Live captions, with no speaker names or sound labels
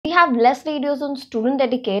have less videos on student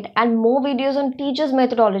etiquette and more videos on teachers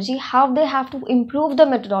methodology, how they have to improve the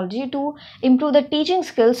methodology to improve the teaching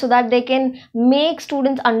skills so that they can make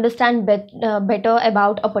students understand better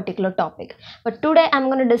about a particular topic. But today I'm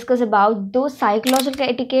going to discuss about those psychological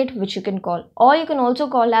etiquette which you can call, or you can also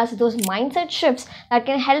call as those mindset shifts that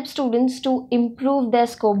can help students to improve their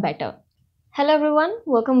scope better. Hello everyone,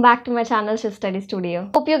 welcome back to my channel Shift Study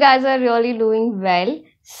Studio. Hope you guys are really doing well.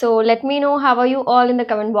 So let me know how are you all in the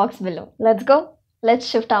comment box below. Let's go. Let's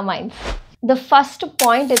shift our minds. The first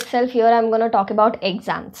point itself here I'm going to talk about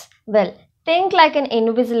exams. Well, think like an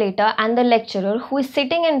invigilator and the lecturer who is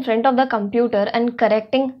sitting in front of the computer and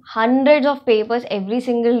correcting hundreds of papers every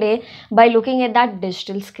single day by looking at that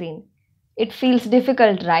digital screen. It feels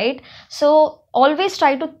difficult, right? So always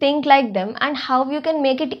try to think like them and how you can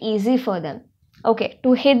make it easy for them. Okay,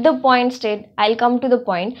 to hit the point straight, I'll come to the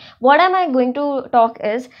point. What am I going to talk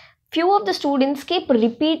is, few of the students keep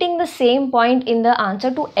repeating the same point in the answer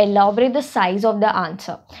to elaborate the size of the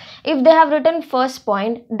answer. If they have written first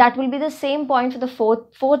point, that will be the same point for the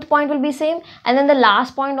fourth point will be same, and then the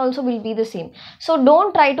last point also will be the same. So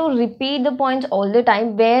don't try to repeat the points all the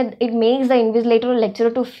time where it makes the invigilator or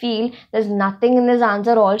lecturer to feel there's nothing in this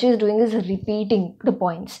answer, all she is doing is repeating the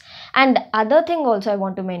points. And other thing also I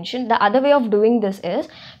want to mention, the other way of doing this is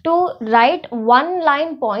to write one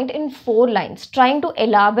line point in 4 lines, trying to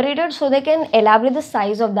elaborate it so they can elaborate the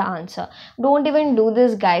size of the answer. Don't even do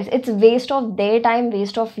this, guys. It's waste of their time,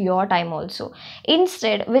 waste of your time also.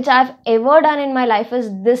 Instead, which I've ever done in my life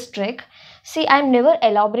is this trick. See, I've never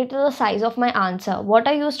elaborated the size of my answer. What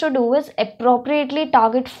I used to do is appropriately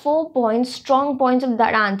target 4 points, strong points of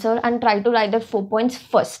that answer, and try to write the 4 points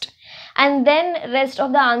first. And then rest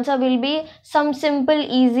of the answer will be some simple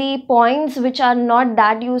easy points which are not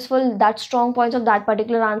that useful, that strong points of that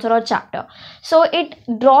particular answer or chapter. So it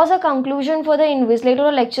draws a conclusion for the invigilator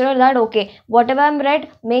or lecturer that okay, whatever I'm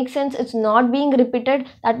read makes sense, it's not being repeated.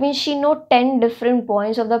 That means she knows 10 different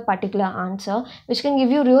points of the particular answer, which can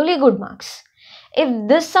give you really good marks. If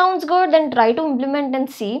this sounds good, then try to implement and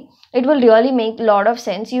see. It will really make a lot of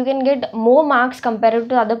sense. You can get more marks compared to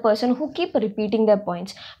the other person who keep repeating their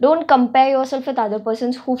points. Don't compare yourself with other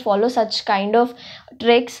persons who follow such kind of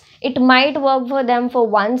tricks. It might work for them for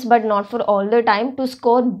once, but not for all the time to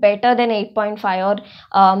score better than 8.5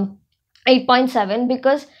 or 8.7,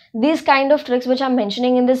 because these kind of tricks which I'm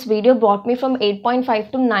mentioning in this video brought me from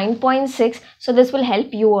 8.5 to 9.6. So this will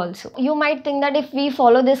help you also. You might think that if we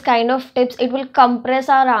follow this kind of tips, it will compress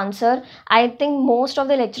our answer. I think most of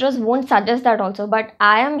the lecturers won't suggest that also, but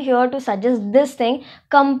I am here to suggest this thing.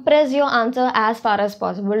 Compress your answer as far as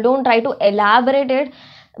possible. Don't try to elaborate it,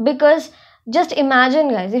 because just imagine,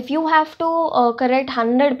 guys, if you have to correct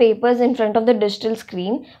 100 papers in front of the digital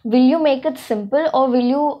screen, will you make it simple or will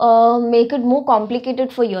you make it more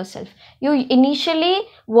complicated for yourself? You initially,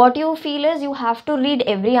 what you feel is you have to read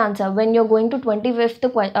every answer when you're going to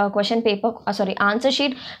 25th question paper, answer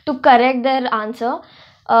sheet to correct their answer.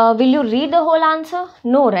 Will you read the whole answer?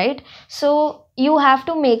 No, right? So you have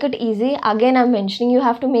to make it easy. Again, I'm mentioning you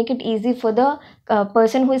have to make it easy for the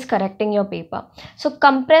person who is correcting your paper. So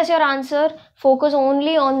compress your answer, focus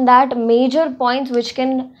only on that major points which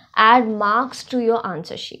can add marks to your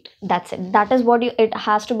answer sheet. That's it. That is what it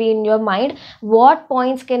has to be in your mind. What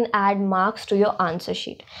points can add marks to your answer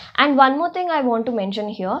sheet? And one more thing I want to mention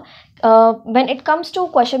here, when it comes to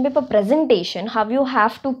question paper presentation, how you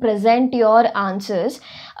have to present your answers,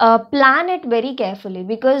 plan it very carefully,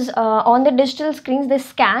 because on the digital screens they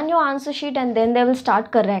scan your answer sheet and then they will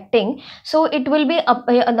start correcting. So it will be up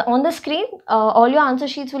on the screen, all your answer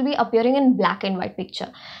sheets will be appearing in black and white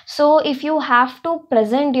picture. So if you have to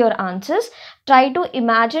present your answers, try to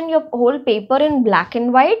imagine your whole paper in black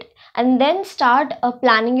and white and then start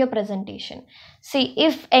planning your presentation. See,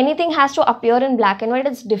 if anything has to appear in black and white,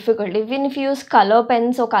 it's difficult. Even if you use color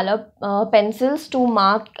pens or color pencils to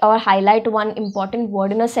mark or highlight one important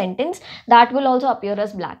word in a sentence, that will also appear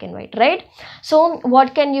as black and white, right? So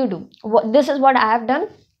what can you do? This is what I have done.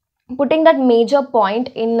 Putting that major point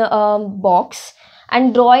in a box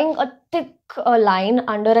and drawing a thick line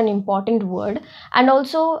under an important word, and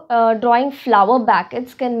also drawing flower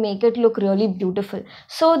brackets can make it look really beautiful.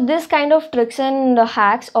 So this kind of tricks and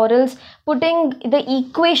hacks, or else putting the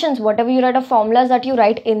equations, whatever you write, or formulas that you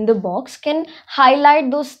write in the box, can highlight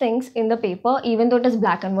those things in the paper even though it is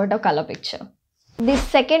black and white or color picture. The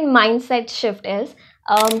second mindset shift is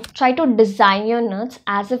try to design your notes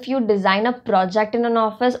as if you design a project in an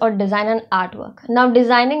office or design an artwork. Now,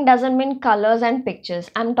 designing doesn't mean colors and pictures.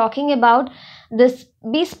 I'm talking about this.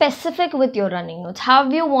 Be specific with your running notes. How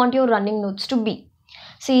do you want your running notes to be?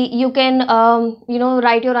 See, you can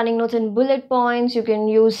write your running notes in bullet points. You can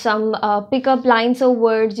use some pick up lines of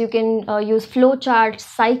words. You can use flow charts,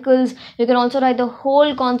 cycles. You can also write the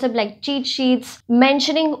whole concept like cheat sheets,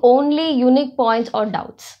 mentioning only unique points or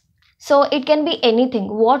doubts. So it can be anything.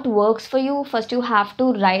 What works for you? First, you have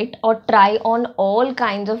to write or try on all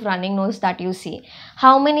kinds of running notes that you see.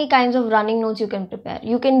 How many kinds of running notes you can prepare?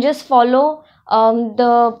 You can just follow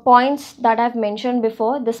the points that I've mentioned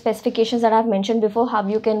before, the specifications that I've mentioned before, how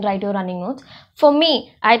you can write your running notes. For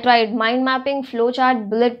me, I tried mind mapping, flowchart,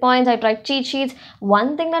 bullet points, I tried cheat sheets.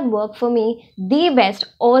 One thing that worked for me the best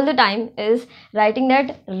all the time is writing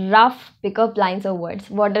that rough pickup lines of words.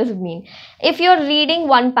 What does it mean? If you're reading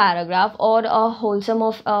one paragraph or a wholesome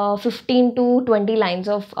of 15 to 20 lines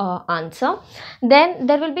of answer, then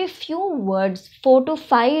there will be few words, 4 to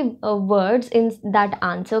 5 words in that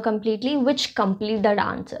answer completely, which complete that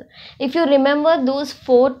answer. If you remember those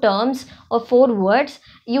 4 terms or 4 words,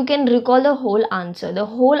 you can recall the whole answer. The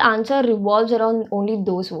whole answer revolves around only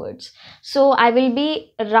those words. So I will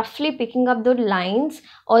be roughly picking up the lines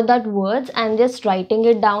or that words and just writing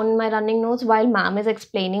it down in my running notes while ma'am is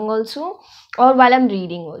explaining also, or while I'm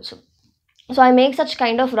reading also. So I make such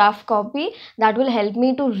kind of rough copy that will help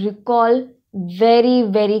me to recall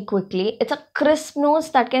very quickly. It's a crisp notes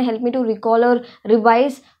that can help me to recall or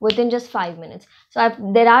revise within just 5 minutes. So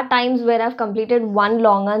there are times where I've completed one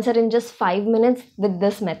long answer in just 5 minutes with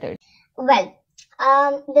this method. Well,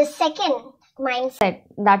 the second mindset,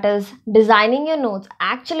 that is designing your notes,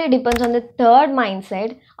 actually depends on the third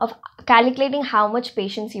mindset of calculating how much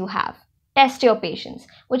patience you have. Test your patience,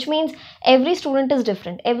 which means every student is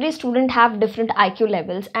different. Every student have different IQ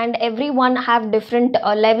levels and everyone have different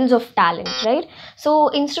levels of talent, right? So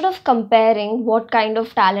instead of comparing what kind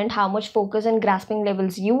of talent, how much focus and grasping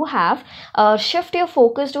levels you have, shift your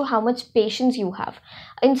focus to how much patience you have.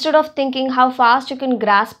 Instead of thinking how fast you can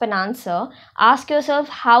grasp an answer, ask yourself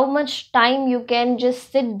how much time you can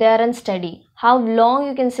just sit there and study. How long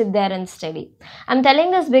you can sit there and study. I'm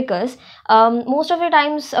telling this because most of the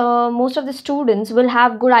times, most of the students will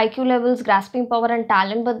have good IQ levels, grasping power and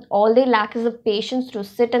talent, but all they lack is the patience to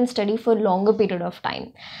sit and study for a longer period of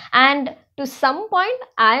time. And to some point,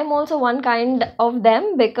 I am also one kind of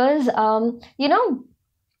them because,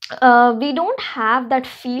 we don't have that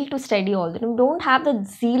feel to study all the time. We don't have that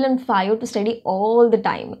zeal and fire to study all the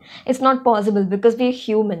time. It's not possible because we're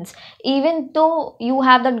humans. Even though you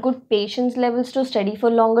have that good patience levels to study for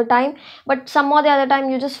longer time, but some or the other time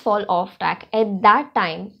you just fall off track. At that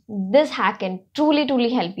time, this hack can truly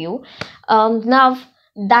help you. Now,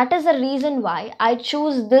 that is the reason why I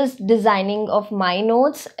choose this designing of my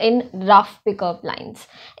notes in rough pickup lines.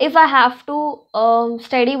 If I have to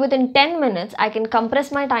study within 10 minutes, I can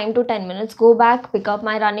compress my time to 10 minutes, go back, pick up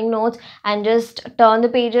my running notes and just turn the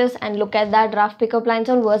pages and look at that rough pickup lines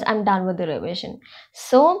on words. I'm done with the revision.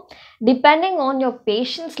 So depending on your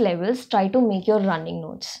patience levels, try to make your running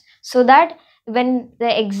notes so that when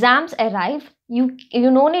the exams arrive, you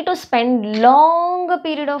no need to spend longer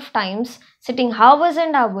period of times sitting hours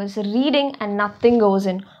and hours reading and nothing goes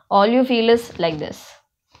in. All you feel is like this.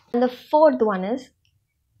 And the fourth one is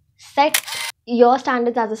set your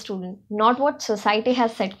standards as a student, not what society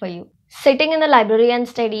has set for you. Sitting in the library and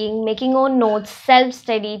studying, making own notes,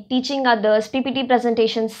 self-study, teaching others, PPT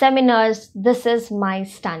presentations, seminars, this is my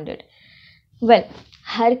standard. Well,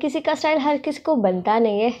 हर किसी का style हर किसी को बनता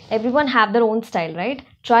नहीं है. Everyone have their own style, right?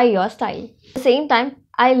 Try your style. At the same time,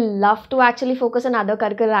 I love to actually focus on other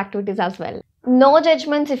curricular activities as well. No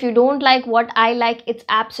judgments. If you don't like what I like, it's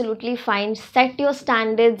absolutely fine. Set your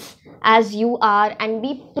standards as you are and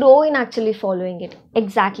be pro in actually following it.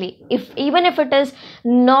 Exactly. Even if it is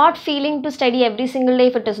not feeling to study every single day,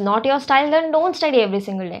 if it is not your style, then don't study every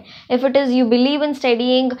single day. If it is you believe in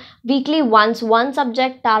studying weekly once, one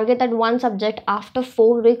subject, target that one subject, after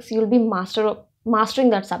 4 weeks, you'll be mastering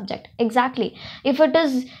that subject. Exactly. If it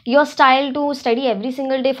is your style to study every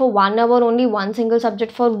single day for 1 hour, only one single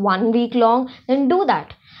subject for 1 week long, then do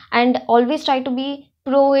that. And always try to be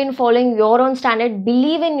pro in following your own standard.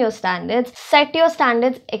 Believe in your standards. Set your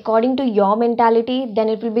standards according to your mentality. Then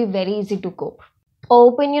it will be very easy to cope.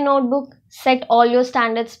 Open your notebook, set all your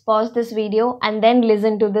standards, pause this video, and then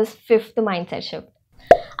listen to this 5th mindset shift.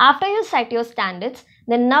 After you set your standards,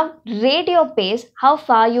 then now rate your pace, how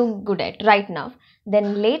far you're good at right now.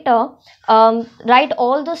 Then later, write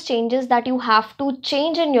all those changes that you have to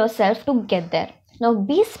change in yourself to get there. Now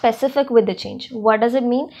be specific with the change. What does it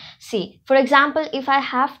mean? See, for example, if I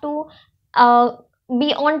have to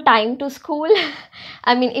be on time to school.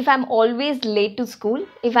 I mean, if I'm always late to school,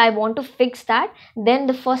 if I want to fix that, then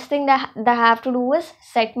the first thing that I have to do is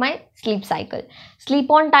set my sleep cycle. Sleep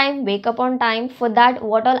on time, wake up on time. For that,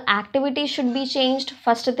 what all activities should be changed?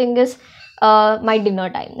 First thing is my dinner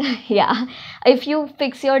time. Yeah, if you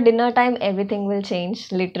fix your dinner time, everything will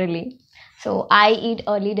change, literally. So I eat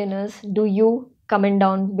early dinners. Do you? Comment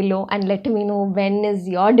down below and let me know when is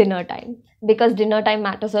your dinner time, because dinner time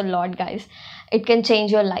matters a lot, guys. It can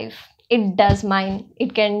change your life. It does mine.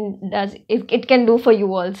 It can do for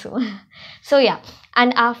you also. So yeah,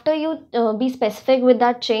 and after you be specific with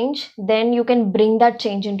that change, then you can bring that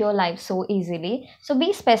change into your life so easily. So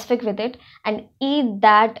be specific with it and eat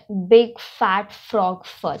that big fat frog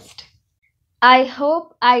first.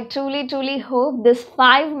 I truly hope this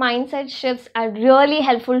 5 mindset shifts are really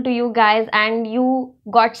helpful to you guys and you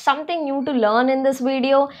got something new to learn in this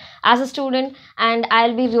video as a student. And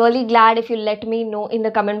I'll be really glad if you let me know in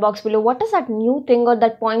the comment box below what is that new thing or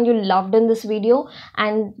that point you loved in this video.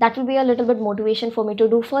 And that will be a little bit motivation for me to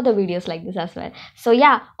do further videos like this as well. So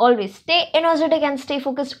yeah, always stay energetic and stay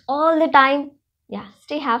focused all the time. Yeah,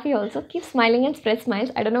 stay happy also. Keep smiling and spread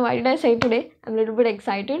smiles. I don't know why did I say it today. I'm a little bit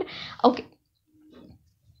excited. Okay.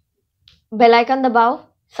 Bell icon dabao,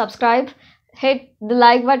 subscribe, hit the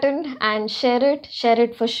like button and share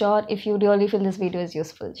it for sure if you really feel this video is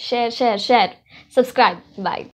useful. Share, subscribe. Bye.